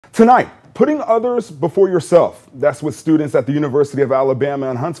Tonight, putting others before yourself. That's what students at the University of Alabama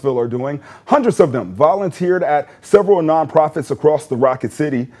in Huntsville are doing. Hundreds of them volunteered at several nonprofits across the Rocket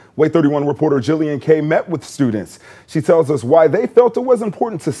City. Way 31 reporter Jillian Kay met with students. She tells us why they felt it was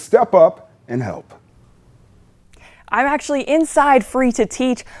important to step up and help. I'm actually inside Free to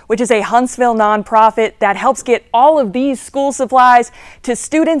Teach, which is a Huntsville nonprofit that helps get all of these school supplies to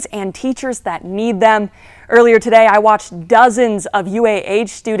students and teachers that need them. Earlier today, I watched dozens of UAH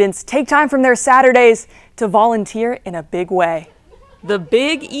students take time from their Saturdays to volunteer in a big way. The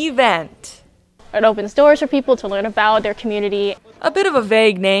big event. It opens doors for people to learn about their community. A bit of a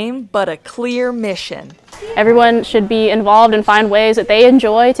vague name, but a clear mission. Everyone should be involved and find ways that they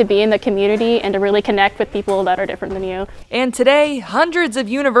enjoy to be in the community and to really connect with people that are different than you. And today, hundreds of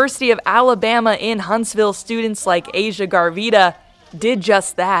University of Alabama in Huntsville students like Asia Garvita did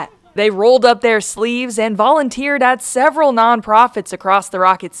just that. They rolled up their sleeves and volunteered at several nonprofits across the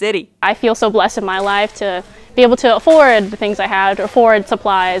Rocket City. I feel so blessed in my life to be able to afford the things I had, to afford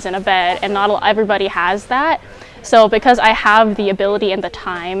supplies and a bed, and not everybody has that. So because I have the ability and the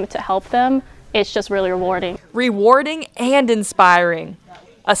time to help them, it's just really rewarding. Rewarding and inspiring.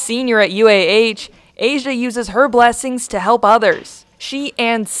 A senior at UAH, Asia uses her blessings to help others. She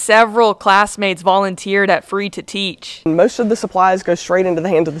and several classmates volunteered at Free to Teach. Most of the supplies go straight into the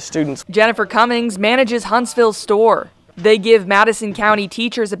hands of the students. Jennifer Cummings manages Huntsville's store. They give Madison County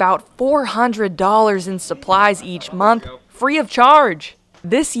teachers about $400 in supplies each month, free of charge.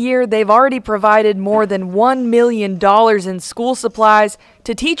 This year, they've already provided more than $1 million in school supplies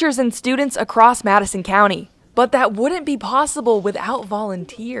to teachers and students across Madison County. But that wouldn't be possible without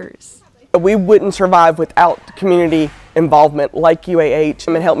volunteers. We wouldn't survive without community involvement like UAH.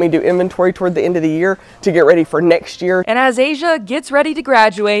 It helped me do inventory toward the end of the year to get ready for next year. And as Asia gets ready to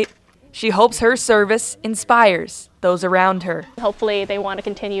graduate, she hopes her service inspires those around her. Hopefully they want to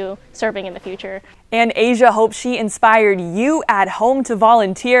continue serving in the future. And Asia hopes she inspired you at home to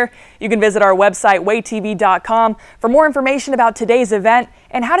volunteer. You can visit our website, waytv.com, for more information about today's event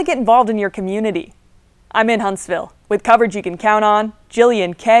and how to get involved in your community. I'm in Huntsville. With coverage you can count on,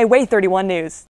 Jillian Kay, Way 31 News.